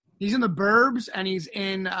 He's in The Burbs, and he's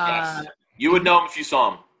in. Yes. You would know him if you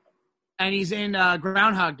saw him. And he's in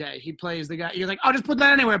Groundhog Day. He plays the guy. He's like, "Oh, just put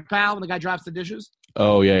that anywhere, pal." When the guy drops the dishes.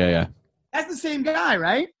 Oh yeah. That's the same guy,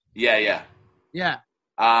 right? Yeah.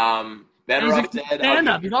 Better Off Dead.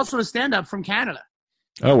 Stand-up. He's also a stand-up from Canada.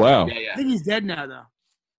 Oh, wow. Yeah. I think he's dead now, though.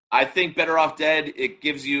 I think Better Off Dead, it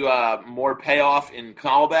gives you more payoff in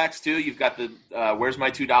callbacks, too. You've got the Where's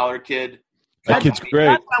My $2 kid? That kid's great.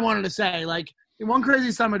 That's what I wanted to say. Like, One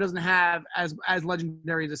Crazy Summer doesn't have as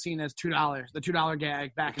legendary as a scene as $2, the $2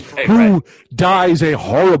 gag back and forth. Who dies a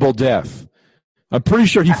horrible death? I'm pretty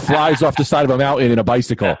sure he flies off the side of a mountain in a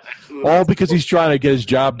bicycle, all because he's trying to get his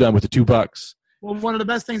job done with the $2. Well, one of the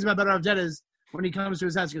best things about Better Off Dead is when he comes to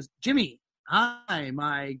his house, he goes, "Jimmy, hi,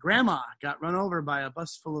 my grandma got run over by a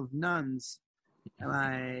bus full of nuns, and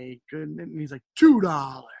I couldn't." And he's like,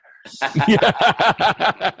 $2. I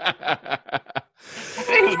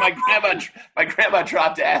think it was my grandma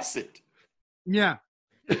dropped acid. Yeah.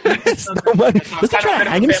 So much. I'm kind of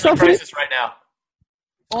hanging himself crisis right now.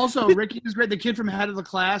 Also, Ricky is great. The kid from Head of the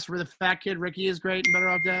Class, where the fat kid Ricky is great in Better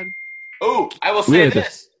Off Dead. Oh, I will say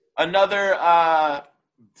this. Another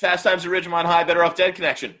Fast Times at Ridgemont High, Better Off Dead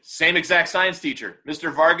connection. Same exact science teacher,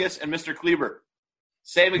 Mr. Vargas and Mr. Kleber.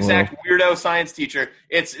 Same exact weirdo science teacher.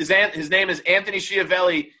 His name is Anthony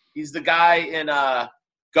Schiavelli. He's the guy in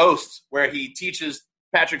Ghosts where he teaches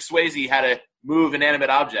Patrick Swayze how to move inanimate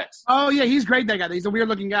objects. Oh, yeah, he's great, that guy. He's a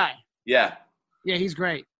weird-looking guy. Yeah. Yeah, he's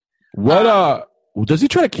great. What Does he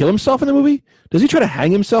try to kill himself in the movie? Does he try to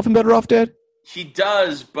hang himself in Better Off Dead? He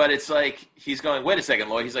does, but it's like he's going, wait a second,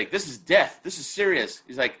 Lloyd. He's like, this is death. This is serious.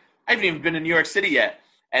 He's like, I haven't even been to New York City yet.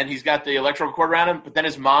 And he's got the electrical cord around him, but then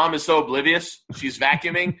his mom is so oblivious. She's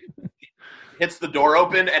vacuuming, hits the door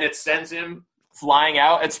open, and it sends him flying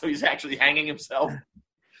out. And so he's actually hanging himself.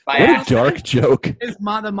 What a dark joke.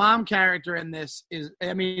 The mom character in this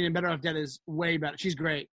in Better Off Dead is way better. She's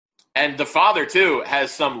great. And the father, too,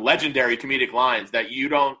 has some legendary comedic lines that you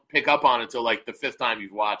don't pick up on until like the fifth time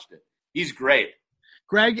you've watched it. He's great.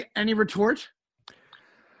 Greg, any retort?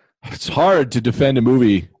 It's hard to defend a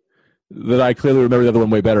movie that I clearly remember the other one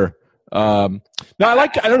way better. No, I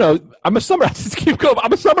don't know. I'm a summer. Just keep going.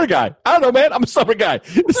 I'm a summer guy. I don't know, man. I'm a summer guy.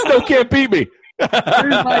 The snow can't beat me.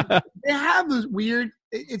 They have those weird.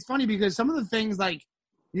 It's funny because some of the things like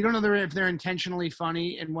you don't know if they're intentionally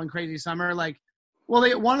funny in One Crazy Summer. Like,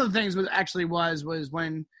 well, one of the things was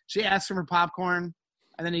when she asks him for popcorn,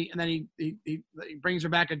 and then he brings her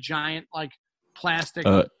back a giant like plastic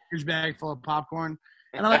huge bag full of popcorn.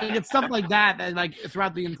 And like it's stuff like that like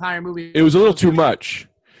throughout the entire movie. It was a little too much.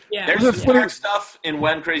 Yeah. There's some dark stuff in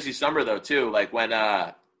One Crazy Summer though too. Like when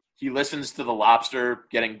he listens to the lobster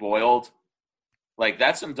getting boiled. Like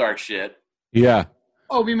that's some dark shit. Yeah.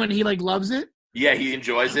 Oh, you mean when he like loves it? Yeah, he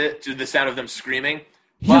enjoys it to the sound of them screaming.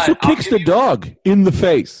 He also kicks the dog in the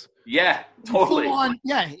face. Yeah, totally.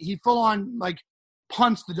 He full on like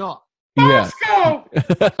punched the dog. Yeah. Let's go.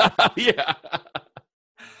 Yeah.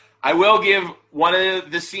 I will give one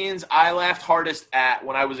of the scenes I laughed hardest at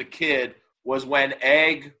when I was a kid was when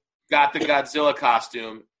Egg got the Godzilla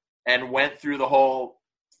costume and went through the whole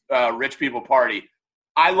rich people party.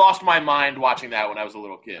 I lost my mind watching that when I was a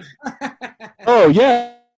little kid. Oh,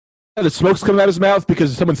 yeah. The smoke's coming out of his mouth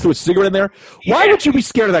because someone threw a cigarette in there. Why would you be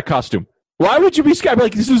scared of that costume? Why would you be scared?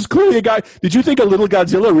 Like, this is clearly a guy. Did you think a little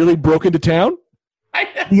Godzilla really broke into town?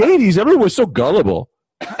 In the 80s, everyone was so gullible.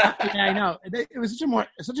 Yeah, I know. It was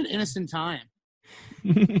such an innocent time.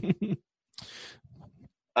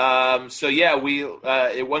 So yeah, we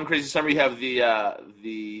in One Crazy Summer you have the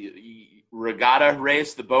regatta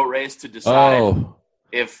race, the boat race to decide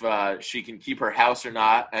if she can keep her house or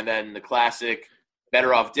not, and then the classic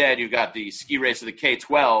Better Off Dead. You've got the ski race of the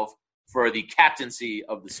K-12 for the captaincy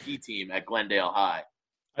of the ski team at Glendale High.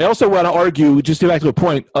 I also want to argue, just to get back to the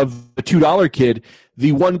point of the $2 kid,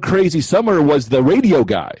 the One Crazy Summer was the radio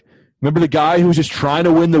guy. Remember the guy who was just trying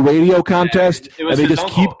to win the radio contest, and they just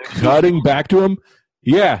keep cutting back to him?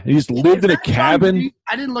 Yeah, he just lived in a cabin.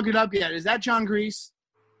 I didn't look it up yet. Is that John Grease?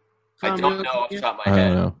 I don't know off the top of my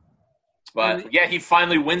head. I don't know. But, yeah, he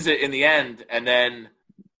finally wins it in the end, and then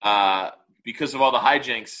because of all the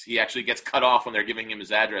hijinks, he actually gets cut off when they're giving him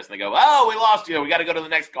his address, and they go, oh, we lost you. We got to go to the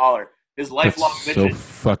next caller. His lifelong mission. So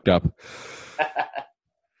fucked up.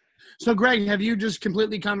 So, Greg, have you just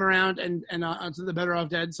completely come around and onto the Better Off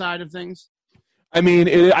Dead side of things? I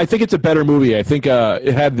mean, I think it's a better movie. I think I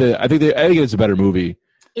think it's a better movie.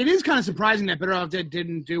 It is kind of surprising that Better Off Dead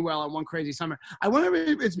didn't do well on One Crazy Summer. I wonder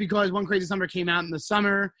if it's because One Crazy Summer came out in the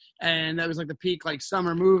summer, and that was like the peak like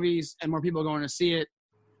summer movies, and more people going to see it.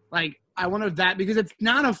 Like, I wonder if that because it's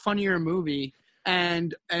not a funnier movie,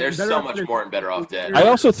 and there's so much more in Better Off Dead. I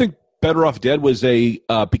also think Better Off Dead was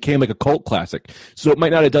became like a cult classic. So it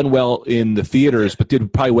might not have done well in the theaters, but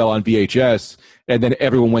did probably well on VHS. And then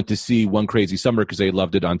everyone went to see One Crazy Summer because they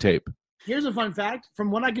loved it on tape. Here's a fun fact.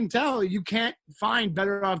 From what I can tell, you can't find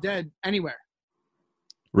Better Off Dead anywhere.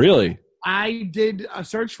 Really? I did a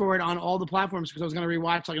search for it on all the platforms because I was going to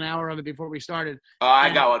rewatch like an hour of it before we started.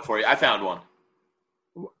 I got one for you. I found one.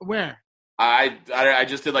 Where? I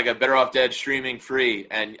just did like a Better Off Dead streaming free,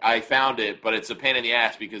 and I found it, but it's a pain in the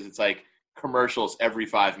ass because it's like commercials every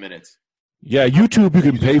 5 minutes. Yeah, YouTube, you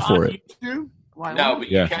can pay for it. YouTube? No, but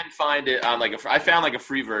you can find it on like I found like a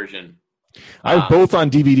free version. I have both on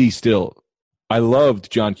DVD still. I loved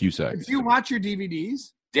John Cusack. If you watch your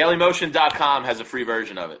DVDs? DailyMotion.com has a free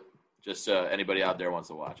version of it, just so anybody out there wants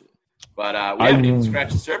to watch it. But we haven't even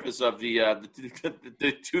scratched the surface of the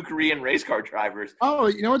two Korean race car drivers. Oh,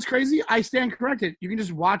 you know what's crazy? I stand corrected. You can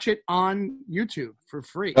just watch it on YouTube for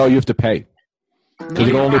free. Oh, you have to pay. Because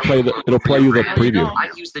it'll only play it'll play you the preview. I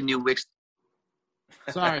use the new Wix.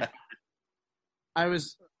 Sorry. I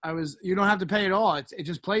was you don't have to pay at all. It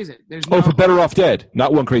just plays it. There's no for Better Off Dead,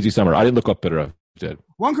 not One Crazy Summer. I didn't look up Better Off Dead.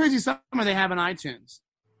 One Crazy Summer they have on iTunes.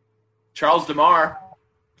 Charles DeMar.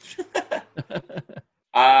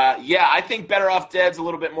 Yeah, I think Better Off Dead's a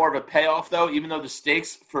little bit more of a payoff, though, even though the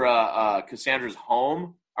stakes for Cassandra's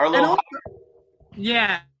home are a little higher.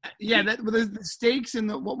 Yeah. That the stakes in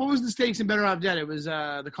the what was the stakes in Better Off Dead? It was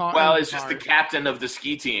the car. Well, it's just the captain of the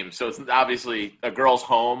ski team, so it's obviously a girl's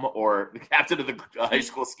home or the captain of the high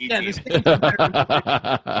school ski team.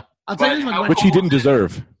 I'll tell you this one, which he didn't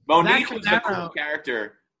deserve. Monique was a cool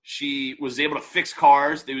character. She was able to fix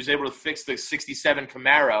cars. They was able to fix the '67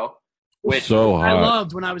 Camaro, which so hot. I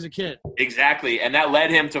loved when I was a kid. Exactly, and that led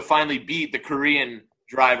him to finally beat the Korean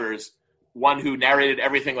drivers, one who narrated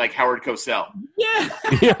everything like Howard Cosell. Yeah.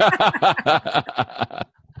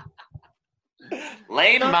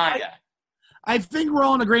 Lane Maya. I think we're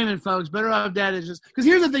all in agreement, folks. Better Off Dead is just – because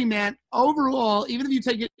here's the thing, man. Overall, even if you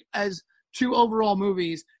take it as two overall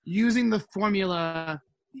movies, using the formula,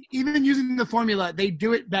 they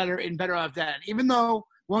do it better in Better Off Dead. Even though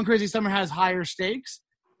One Crazy Summer has higher stakes,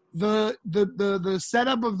 the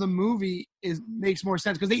setup of the movie makes more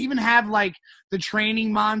sense because they even have like the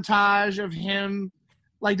training montage of him.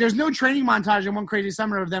 Like, there's no training montage in One Crazy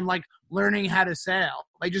Summer of them like learning how to sail.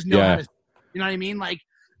 They just know how to. You know what I mean? Like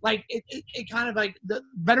it kind of like the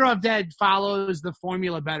Better Off Dead follows the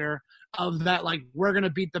formula better of that. Like, we're gonna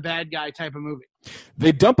beat the bad guy type of movie.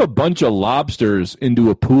 They dump a bunch of lobsters into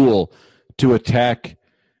a pool to attack.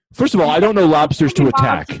 First of all, I don't know lobsters to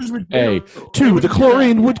attack. A. Two, the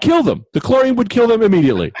chlorine would kill them. The chlorine would kill them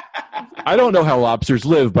immediately. I don't know how lobsters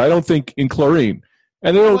live, but I don't think in chlorine.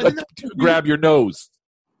 And they don't grab your nose.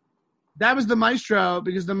 That was the maestro,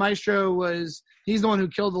 because the maestro he's the one who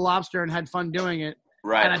killed the lobster and had fun doing it.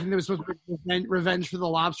 Right. And I think there was supposed to be revenge for the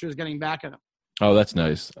lobsters getting back at him. Oh, that's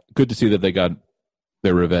nice. Good to see that they got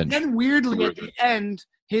their revenge. And then weirdly, at the end,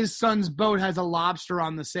 his son's boat has a lobster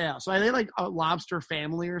on the sail. So are they like a lobster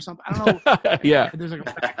family or something? I don't know. Yeah. There's like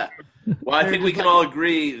Well, I think we can all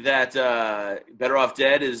agree that Better Off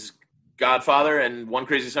Dead is Godfather and One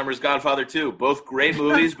Crazy Summer is Godfather 2. Both great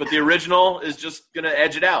movies, but the original is just going to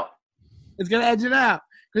edge it out. It's going to edge it out.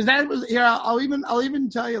 Because that was here. I'll even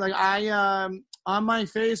tell you, like, I on my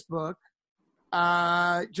Facebook,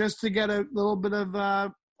 just to get a little bit of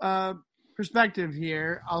perspective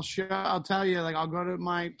here, I'll tell you, like, I'll go to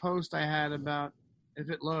my post I had about if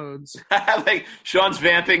it loads. Like Sean's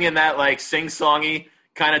vamping in that like sing-songy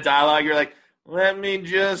kind of dialogue. You're like, let me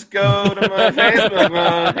just go to my Facebook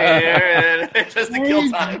on here just to kill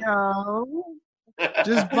time.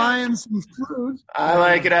 Just buying some fruit. I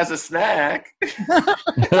like it as a snack. All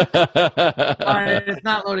right, it's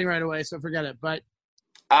not loading right away, so forget it. But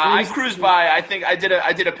I cruised by. I think I did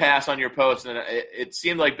a pass on your post, and it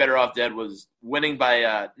seemed like Better Off Dead was winning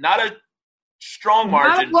by not a strong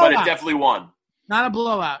margin, but it definitely won. Not a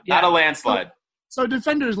blowout. Yeah. Not a landslide. So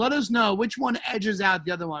defenders, let us know which one edges out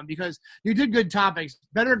the other one, because you did good topics.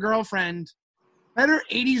 Better girlfriend, better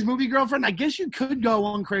 80s movie girlfriend. I guess you could go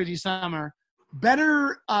One Crazy Summer.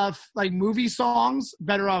 Better like movie songs,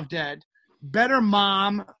 Better Off Dead. Better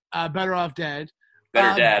mom, Better Off Dead.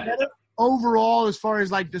 Better dad. Better overall, as far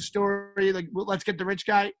as like the story, like let's get the rich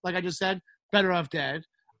guy, like I just said, Better Off Dead.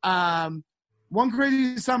 One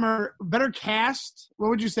Crazy Summer, better cast. What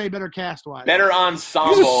would you say better cast wise? Better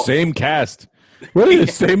ensemble. Same cast. What are the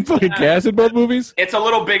same fucking cast in both movies? It's a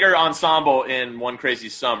little bigger ensemble in One Crazy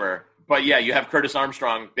Summer. But yeah, you have Curtis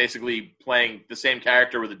Armstrong basically playing the same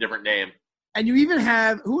character with a different name. And you even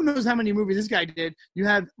have, who knows how many movies this guy did. You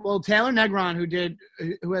have, Taylor Negron, who's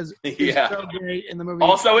so great in the movie.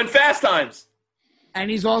 Also in Fast Times. And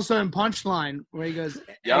he's also in Punchline, where he goes,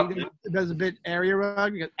 he does a bit area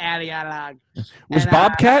rug. He goes, addy. Was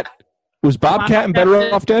Bobcat in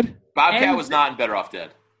Better Off Dead? Bobcat was not in Better Off Dead.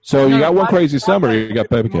 So you got One Crazy Summer, you got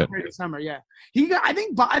Bobcat. One Crazy Summer, yeah. I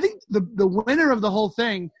think the winner of the whole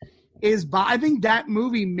thing is, I think that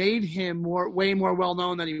movie made him way more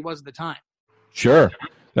well-known than he was at the time. Sure.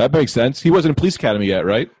 That makes sense. He wasn't in Police Academy yet,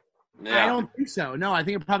 right? Yeah. I don't think so. No, I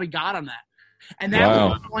think it probably got him that. And that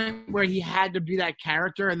was the point where he had to be that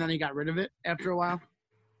character, and then he got rid of it after a while.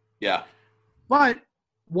 Yeah. But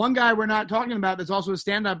one guy we're not talking about that's also a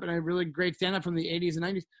stand-up, and a really great stand-up from the 80s and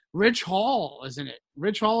 90s, Rich Hall is in it.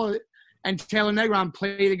 Rich Hall and Taylor Negron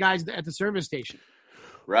play the guys at the service station.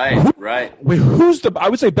 Right. Wait, I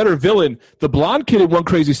would say better villain. The blonde kid in One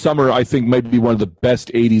Crazy Summer, I think, might be one of the best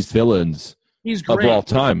 80s villains. He's great. Of all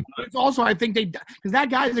time. It's also, I think because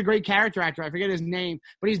that guy is a great character actor. I forget his name,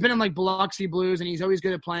 but he's been in like Biloxi Blues, and he's always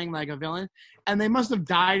good at playing like a villain. And they must have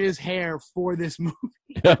dyed his hair for this movie.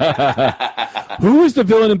 Who is the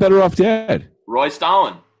villain in Better Off Dead? Roy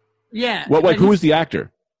Stalin. Yeah. Who is the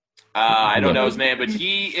actor? I don't know his name, but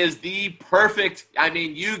he is the perfect. I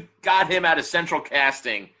mean, you got him out of central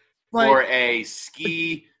casting for a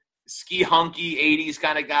ski hunky 80s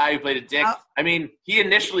kind of guy who played a dick. I mean, he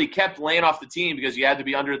initially kept laying off the team because you had to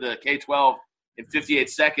be under the K-12 in 58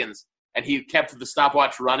 seconds. and he kept the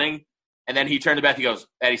stopwatch running, and then he turned it back. He goes,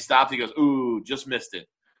 and he stopped. He goes, "Ooh, just missed it."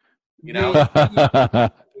 You know,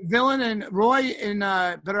 Villain and Roy in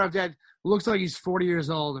Better Off Dead looks like he's 40 years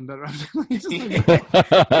old and Better Off Dead.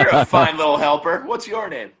 You're a fine little helper. What's your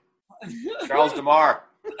name? Charles DeMar.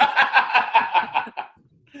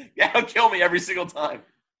 Yeah, he'll kill me every single time.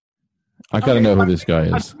 I gotta know who this guy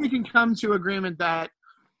I is. think we can come to agreement that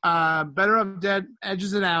Better Off Dead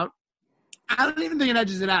edges it out. I don't even think it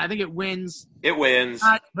edges it out. I think it wins. It wins.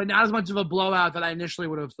 But not as much of a blowout that I initially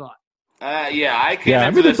would have thought. I came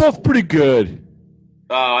into they're this. both pretty good.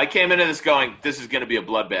 Oh, I came into this going, this is going to be a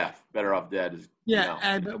bloodbath. Better Off Dead.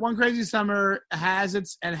 But One Crazy Summer has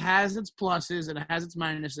its pluses and it has its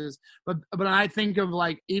minuses. But I think of,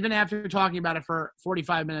 like, even after talking about it for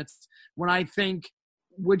 45 minutes, when I think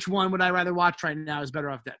which one would I rather watch right now is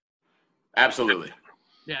Better Off Dead. Absolutely.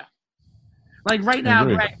 Yeah. Like right now,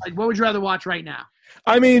 Greg, like what would you rather watch right now?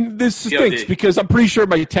 I mean, this stinks because I'm pretty sure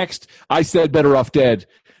my text, I said Better Off Dead,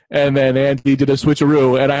 and then Andy did a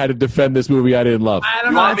switcheroo, and I had to defend this movie I didn't love.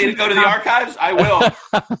 You want me to go to the archives? I will.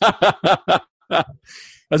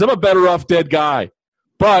 As I'm a Better Off Dead guy,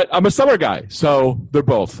 but I'm a summer guy, so they're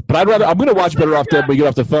both. But I'm going to watch Better Off Dead when we get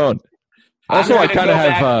off the phone. Also, I kind of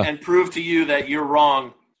have and prove to you that you're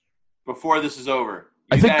wrong before this is over.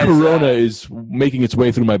 I think Corona is making its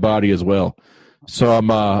way through my body as well, so I'm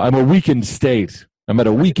a weakened state. I'm at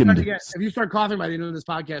a weakened. If you start coughing by the end of this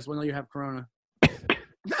podcast, we'll know you have Corona.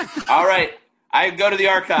 All right, I go to the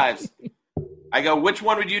archives. I go, which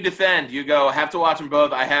one would you defend? You go, have to watch them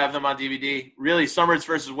both. I have them on DVD. Really, Summers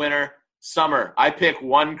versus Winter. Summer. I pick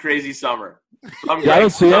One Crazy Summer. I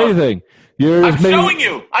don't see anything. I'm showing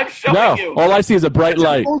you. All I see is a bright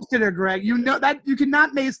light. Bullshitter, Greg. You know that you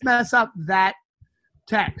cannot mess up that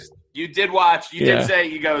text. You did watch. You did say,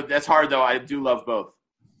 you go, that's hard, though. I do love both.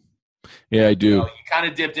 Yeah, I do. You kind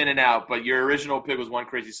of dipped in and out, but your original pick was One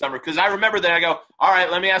Crazy Summer. Because I remember that. I go, all right,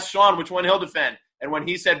 let me ask Sean which one he'll defend. And when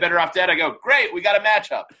he said Better Off Dead, I go, great, we got a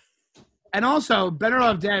matchup. And also, Better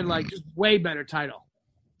Off Dead, like, just way better title.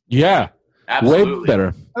 Yeah. Absolutely. Way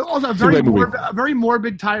better. Also, a very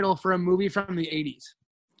morbid title for a movie from the 80s.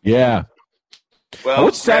 Yeah. Well,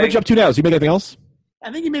 what's Savage up to now? Does he make anything else?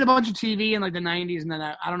 I think he made a bunch of TV in, like, the 90s, and then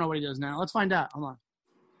I don't know what he does now. Let's find out. Hold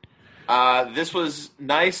on. This was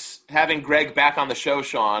nice having Greg back on the show,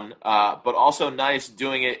 Sean, but also nice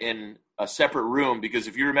doing it in a separate room because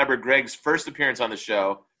if you remember Greg's first appearance on the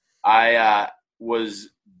show, I was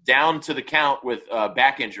down to the count with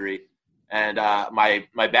back injury, and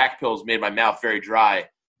my back pills made my mouth very dry.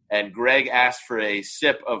 And Greg asked for a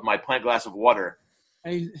sip of my pint glass of water,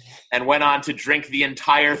 and went on to drink the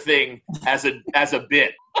entire thing as a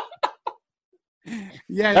bit.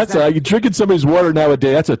 Yeah, that's you're drinking somebody's water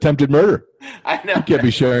nowadays. That's attempted murder. I know. You can't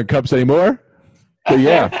be sharing cups anymore. But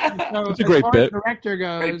yeah, so it's a great bit. The director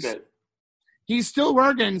goes, he's still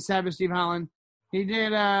working. Savage Steve Holland. He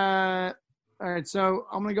did. All right, so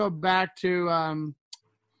I'm gonna go back to.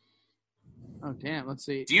 Oh damn! Let's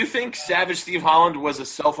see. Do you think Savage Steve Holland was a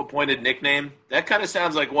self-appointed nickname? That kind of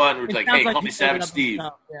sounds like one where it's like, "Hey, call me Savage Steve."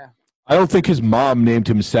 Yeah. I don't think his mom named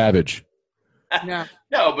him Savage. Yeah.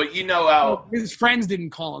 No, but you know how his friends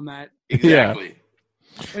didn't call him that. Exactly.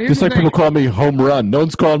 Yeah. Just like people call me Home Run. No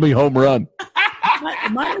one's calling me Home Run.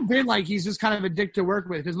 It might have been like he's just kind of a dick to work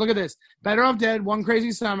with. Because look at this: Better Off Dead, One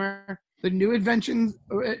Crazy Summer, The New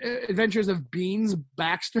Adventures of Beans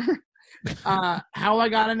Baxter, How I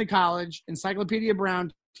Got Into College, Encyclopedia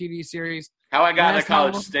Brown TV series. How I Got Into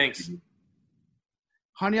College stinks.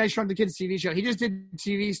 Honey, I Shrunk the Kids TV show. He just did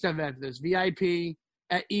TV stuff after this. VIP,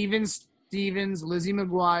 Even Stevens, Lizzie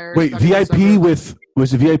McGuire. Wait,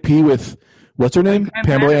 was it VIP with what's her name?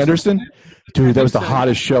 Pamela Anderson? Dude, that was the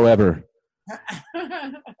hottest show ever.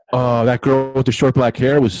 Oh, that girl with the short black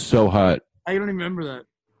hair was so hot. I don't even remember that.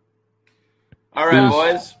 All right,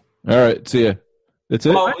 boys. All right, see ya. That's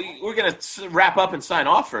it? Well, we're going to wrap up and sign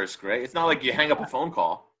off first, Greg. It's not like you hang up a phone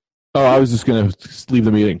call. Oh, I was just going to leave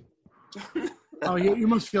the meeting. Oh, you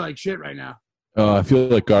must feel like shit right now. Oh, I feel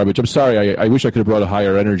like garbage. I'm sorry. I wish I could have brought a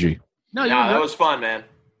higher energy. No, that was fun, man.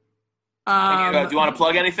 Do you want to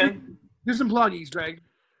plug anything? Do some pluggies, Greg.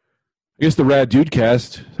 I guess the Rad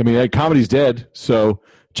Dudecast. I mean, comedy's dead, so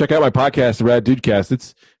check out my podcast, the Rad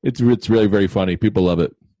Dudecast. It's really very funny. People love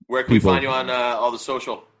it. Where can we find you on all the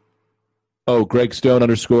social? Oh, Greg Stone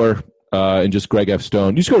 _ and just Greg F.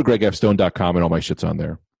 Stone. You just go to gregfstone.com and all my shit's on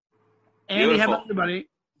there. Andy, how about everybody?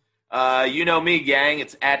 You know me, gang.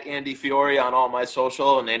 It's at Andy Fiore on all my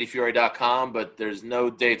social and andyfiore.com, but there's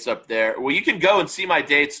no dates up there. Well, you can go and see my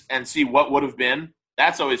dates and see what would have been.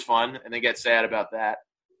 That's always fun, and then get sad about that.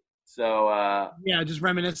 So just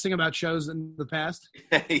reminiscing about shows in the past.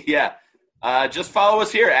 yeah. Just follow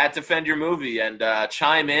us here at Defend Your Movie and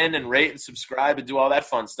chime in and rate and subscribe and do all that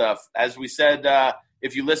fun stuff. As we said,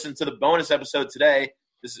 if you listen to the bonus episode today,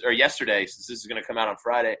 yesterday, since this is going to come out on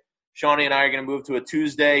Friday, Shawnee and I are going to move to a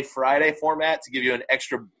Tuesday, Friday format to give you an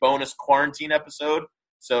extra bonus quarantine episode.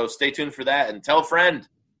 So stay tuned for that and tell a friend.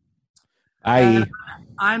 I'm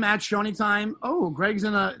at Shawnee Time. Oh, Greg's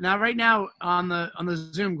right now on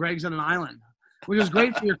the Zoom. Greg's on an island, which is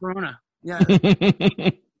great for your Corona. Yeah.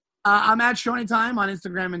 I'm at Shawnee Time on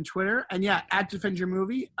Instagram and Twitter, and at Defend Your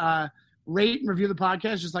Movie. Rate and review the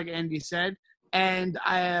podcast, just like Andy said. And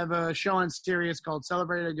I have a show on Sirius called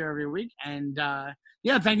Celebrate I do every week. And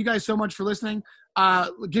thank you guys so much for listening.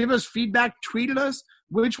 Give us feedback. Tweet at us.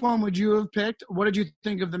 Which one would you have picked? What did you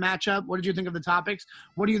think of the matchup? What did you think of the topics?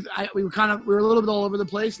 We were a little bit all over the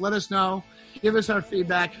place. Let us know. Give us our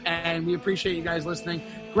feedback, and we appreciate you guys listening.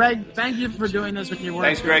 Greg, thank you for doing this with your work.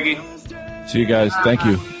 Thanks, Greggy. See you guys. Thank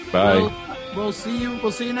you. Bye. We'll see you.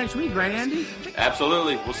 We'll see you next week, right, Andy?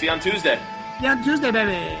 Absolutely. We'll see you on Tuesday. Yeah, on Tuesday,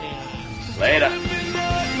 baby. Later.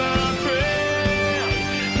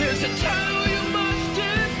 There's a time